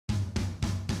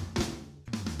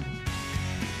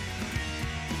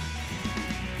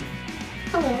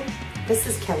Hello, this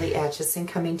is Kelly Acheson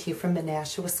coming to you from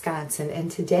Menasha, Wisconsin,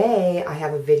 and today I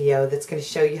have a video that's going to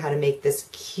show you how to make this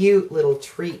cute little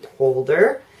treat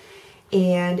holder.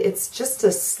 And it's just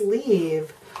a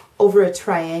sleeve over a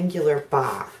triangular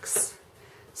box.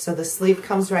 So the sleeve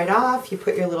comes right off, you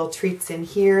put your little treats in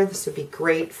here. This would be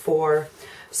great for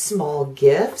small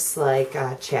gifts like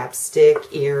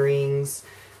chapstick, earrings,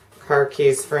 car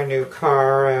keys for a new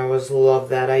car. I always love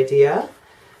that idea.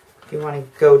 If you want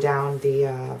to go down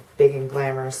the big and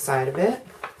glamorous side of it.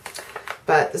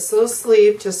 But this little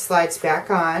sleeve just slides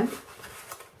back on.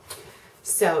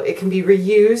 So it can be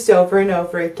reused over and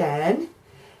over again.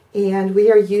 And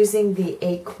we are using the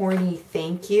Acorny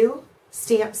Thank You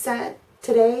stamp set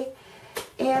today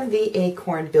and the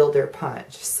Acorn Builder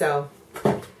Punch. So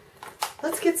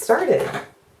let's get started.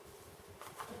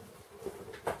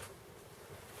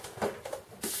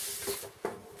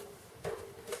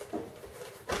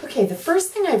 Okay, the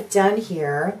first thing I've done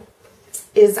here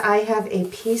is I have a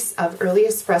piece of early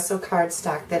espresso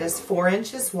cardstock that is 4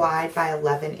 inches wide by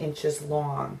 11 inches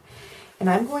long. And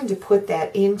I'm going to put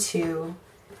that into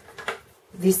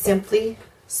the Simply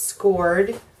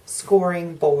Scored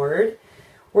scoring board.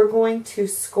 We're going to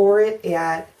score it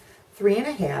at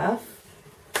 3.5,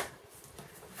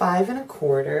 5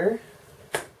 1/4,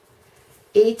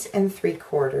 8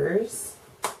 3/4,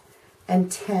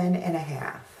 and 10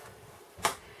 1/2.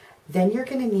 Then you're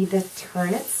going to need to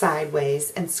turn it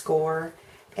sideways and score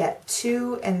at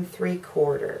 2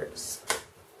 3/4.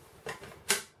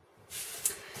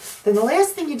 Then the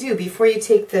last thing you do before you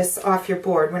take this off your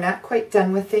board, we're not quite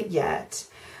done with it yet,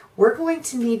 we're going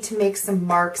to need to make some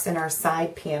marks in our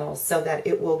side panels so that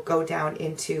it will go down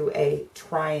into a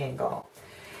triangle.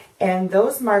 And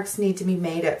those marks need to be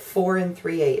made at 4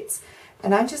 3/8.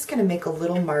 And I'm just going to make a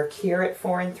little mark here at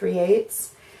 4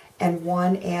 3/8. And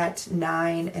one at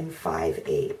 9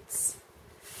 5/8.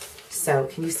 So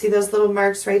can you see those little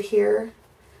marks right here?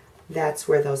 That's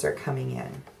where those are coming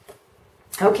in.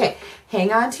 Okay,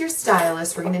 hang on to your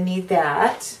stylus. We're going to need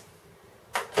that.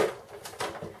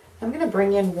 I'm going to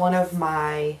bring in one of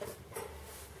my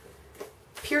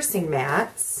piercing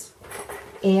mats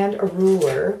and a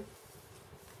ruler.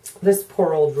 This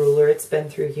poor old ruler, it's been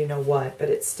through you know what, but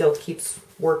it still keeps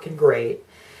working great.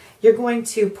 You're going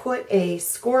to put a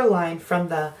score line from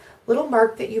the little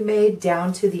mark that you made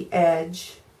down to the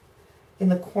edge in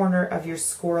the corner of your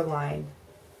score line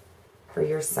for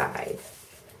your side.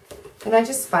 And I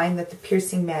just find that the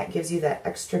piercing mat gives you that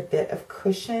extra bit of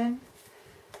cushion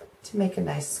to make a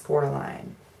nice score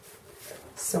line.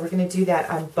 So we're going to do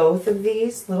that on both of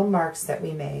these little marks that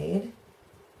we made.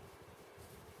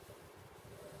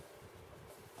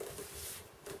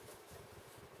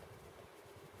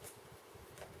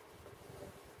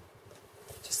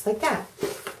 Like that.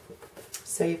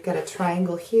 So you've got a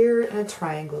triangle here and a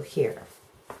triangle here.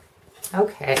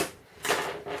 Okay.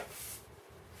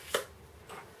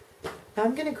 Now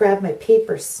I'm going to grab my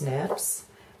paper snips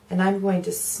and I'm going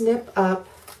to snip up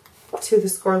to the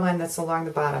score line that's along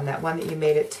the bottom, that one that you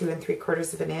made at 2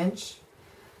 3/4 of an inch,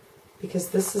 because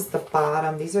this is the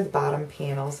bottom. These are the bottom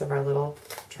panels of our little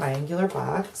triangular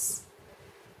box.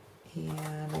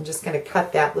 And I'm just going to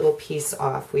cut that little piece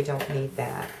off. We don't need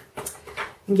that.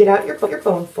 And get out your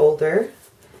bone folder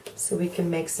so we can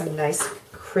make some nice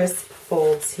crisp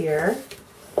folds here.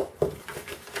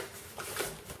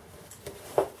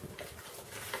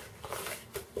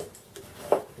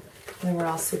 And we're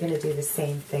also going to do the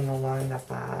same thing along the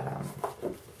bottom.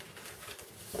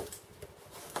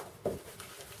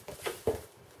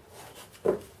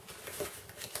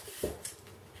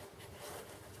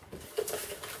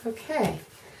 Okay.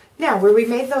 Now, where we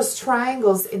made those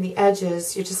triangles in the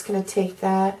edges, you're just going to take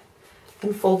that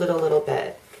and fold it a little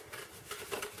bit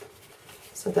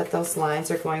so that those lines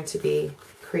are going to be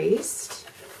creased,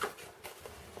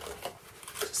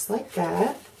 just like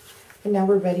that. And now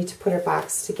we're ready to put our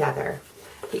box together.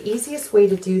 The easiest way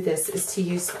to do this is to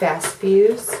use Fast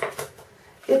Fuse.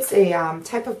 It's a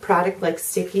type of product like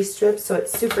sticky strips, so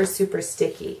it's super, super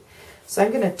sticky. So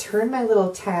I'm going to turn my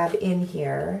little tab in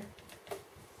here.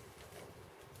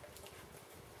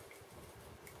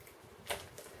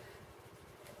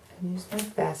 Use my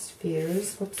Fast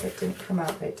Fuse. Whoops, that didn't come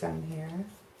out right down here.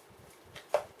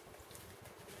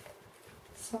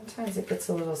 Sometimes it gets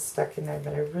a little stuck in there,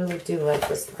 but I really do like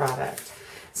this product.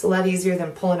 It's a lot easier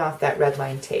than pulling off that red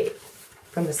line tape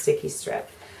from the sticky strip.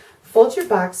 Fold your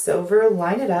box over,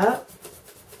 line it up.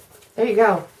 There you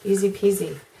go, easy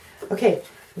peasy. Okay,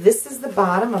 this is the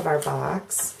bottom of our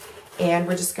box, and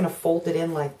we're just going to fold it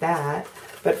in like that.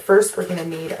 But first we're going to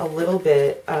need a little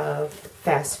bit of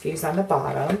Fast Fuse on the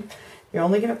bottom. You're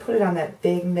only going to put it on that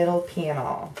big middle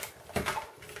panel.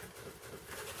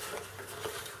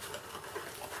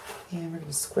 And we're going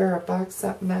to square our box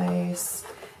up nice.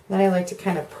 And then I like to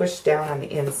kind of push down on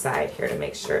the inside here to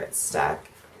make sure it's stuck.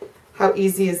 How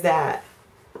easy is that?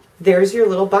 There's your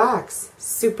little box.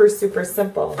 Super, super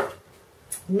simple.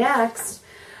 Next,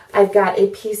 I've got a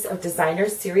piece of designer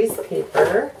series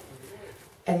paper.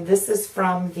 And this is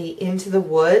from the Into the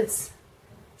Woods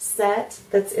set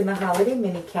that's in the Holiday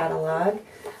Mini Catalog.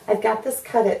 I've got this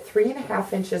cut at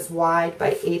 3.5 inches wide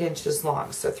by 8 inches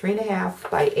long. So 3.5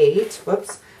 by 8,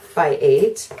 whoops, by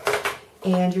 8.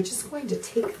 And you're just going to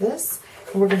take this,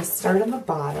 and we're going to start on the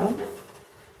bottom.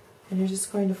 And you're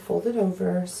just going to fold it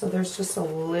over so there's just a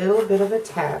little bit of a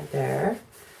tab there.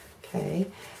 Okay.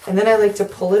 And then I like to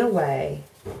pull it away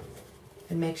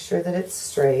and make sure that it's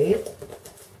straight.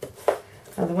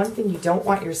 Now the one thing you don't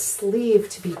want your sleeve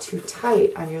to be too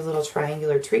tight on your little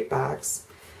triangular treat box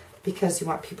because you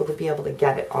want people to be able to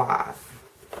get it off.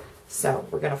 So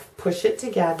we're going to push it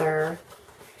together,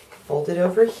 fold it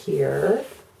over here,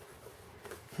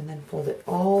 and then fold it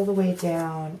all the way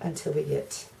down until we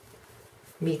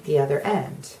meet the other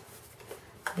end.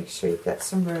 Make sure you've got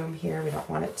some room here. We don't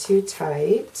want it too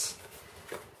tight.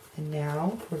 And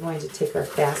now we're going to take our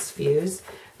fast fuse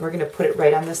and we're going to put it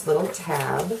right on this little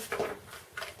tab.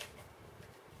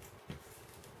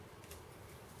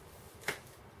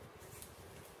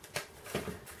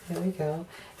 There we go.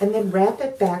 And then wrap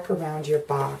it back around your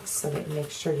box so that you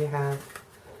make sure you have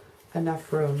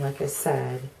enough room, like I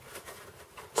said,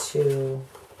 to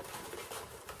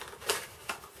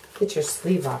get your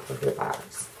sleeve off of your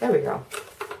box. There we go.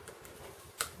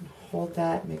 Hold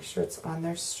that, make sure it's on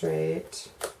there straight.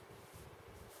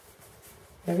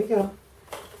 There we go.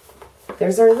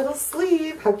 There's our little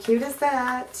sleeve. How cute is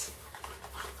that?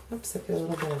 Oops, I got a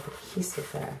little bit of adhesive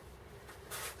there.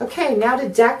 Okay, now to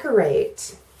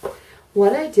decorate.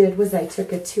 What I did was I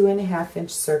took a 2.5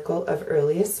 inch circle of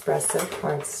early espresso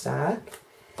cardstock.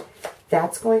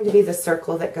 That's going to be the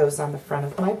circle that goes on the front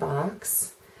of my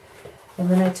box. And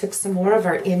then I took some more of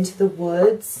our Into the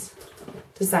Woods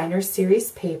designer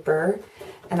series paper,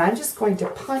 and I'm just going to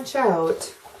punch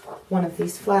out one of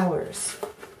these flowers.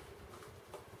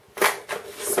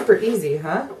 Super easy,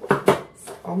 huh? I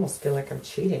almost feel like I'm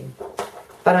cheating,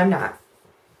 but I'm not.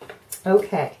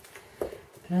 Okay.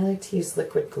 And I like to use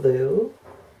liquid glue.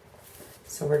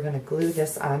 So we're going to glue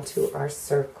this onto our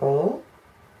circle.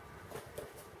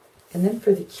 And then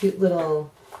for the cute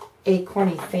little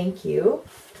acorny thank you,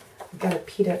 I've got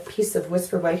a piece of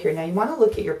Whisper White here. Now you want to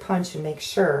look at your punch and make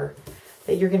sure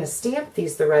that you're going to stamp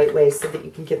these the right way so that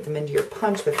you can get them into your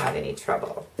punch without any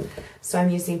trouble. So I'm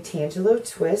using Tangelo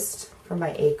Twist for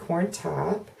my acorn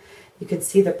top. You can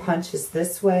see the punch is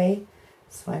this way.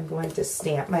 So I'm going to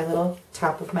stamp my little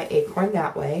top of my acorn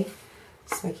that way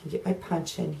so I can get my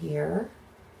punch in here.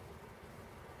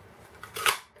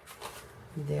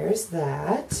 There's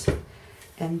that.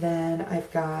 And then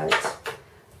I've got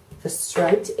the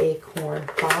striped acorn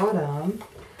bottom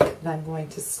that I'm going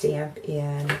to stamp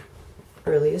in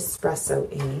early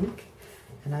espresso ink.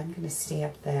 And I'm going to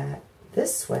stamp that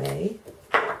this way.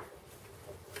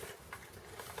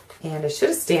 And I should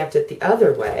have stamped it the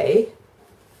other way.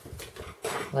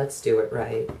 Let's do it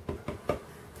right.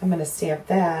 I'm going to stamp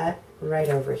that right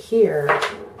over here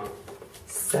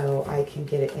so I can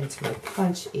get it into my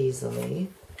punch easily.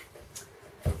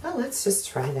 Well, let's just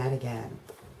try that again.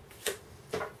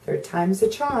 Third time's a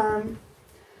charm.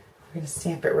 We're going to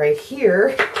stamp it right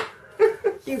here.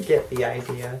 You get the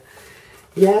idea.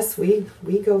 Yes, we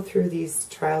go through these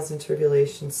trials and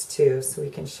tribulations too, so we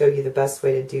can show you the best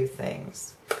way to do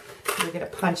things. We're going to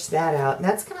punch that out, and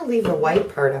that's going to leave the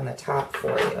white part on the top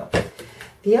for you.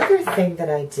 The other thing that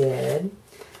I did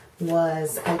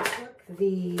was I took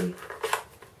the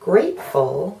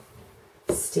Grateful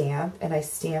stamp and I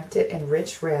stamped it in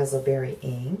rich raspberry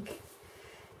ink,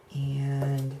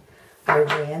 and I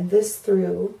ran this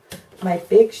through my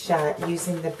Big Shot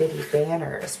using the bitty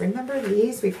banners. Remember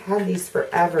these? We've had these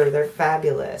forever. They're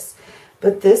fabulous.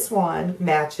 But this one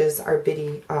matches our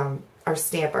bitty, our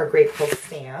stamp, our Grateful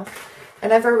stamp.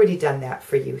 And I've already done that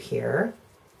for you here.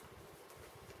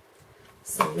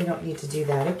 So we don't need to do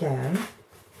that again.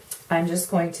 I'm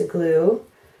just going to glue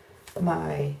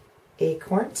my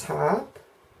acorn top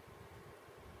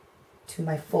to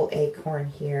my full acorn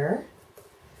here.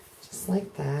 Just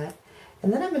like that.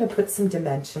 And then I'm going to put some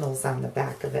dimensionals on the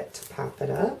back of it to pop it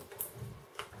up.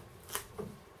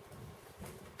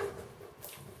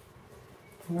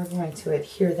 And we're going to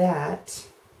adhere that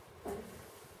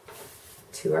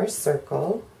to our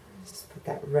circle. Just put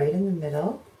that right in the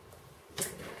middle.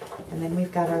 And then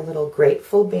we've got our little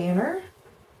Grateful banner.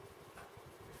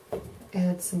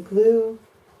 Add some glue.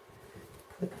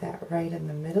 Put that right in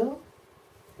the middle.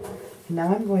 And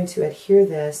now I'm going to adhere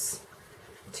this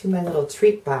to my little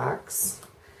treat box.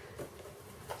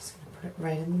 Just going to put it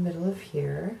right in the middle of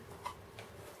here.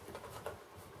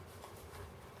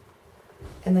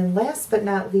 And then last but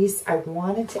not least, I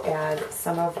wanted to add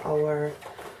some of our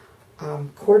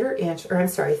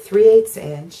 3/8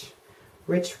 inch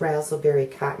rich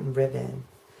razzleberry cotton ribbon,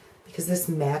 because this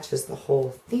matches the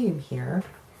whole theme here.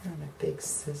 Here are my big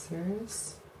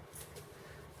scissors.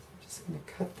 I'm just going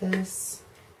to cut this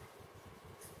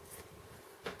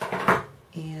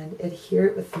and adhere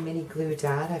it with the mini glue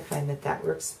dot. I find that that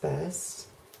works best.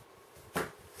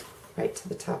 Right to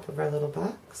the top of our little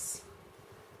box.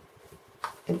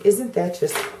 And isn't that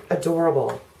just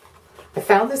adorable? I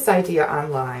found this idea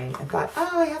online and thought,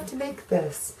 oh, I have to make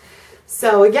this.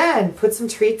 So again, put some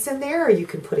treats in there, or you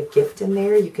can put a gift in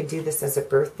there. You can do this as a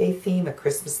birthday theme, a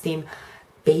Christmas theme,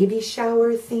 baby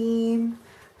shower theme.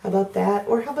 How about that?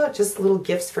 Or how about just little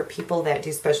gifts for people that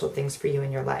do special things for you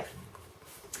in your life?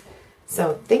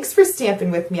 So thanks for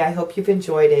stamping with me. I hope you've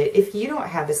enjoyed it. If you don't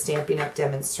have a Stampin' Up!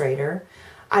 Demonstrator,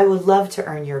 I would love to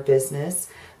earn your business.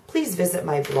 Please visit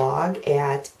my blog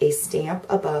at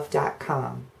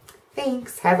astampabove.com.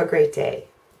 Thanks. Have a great day.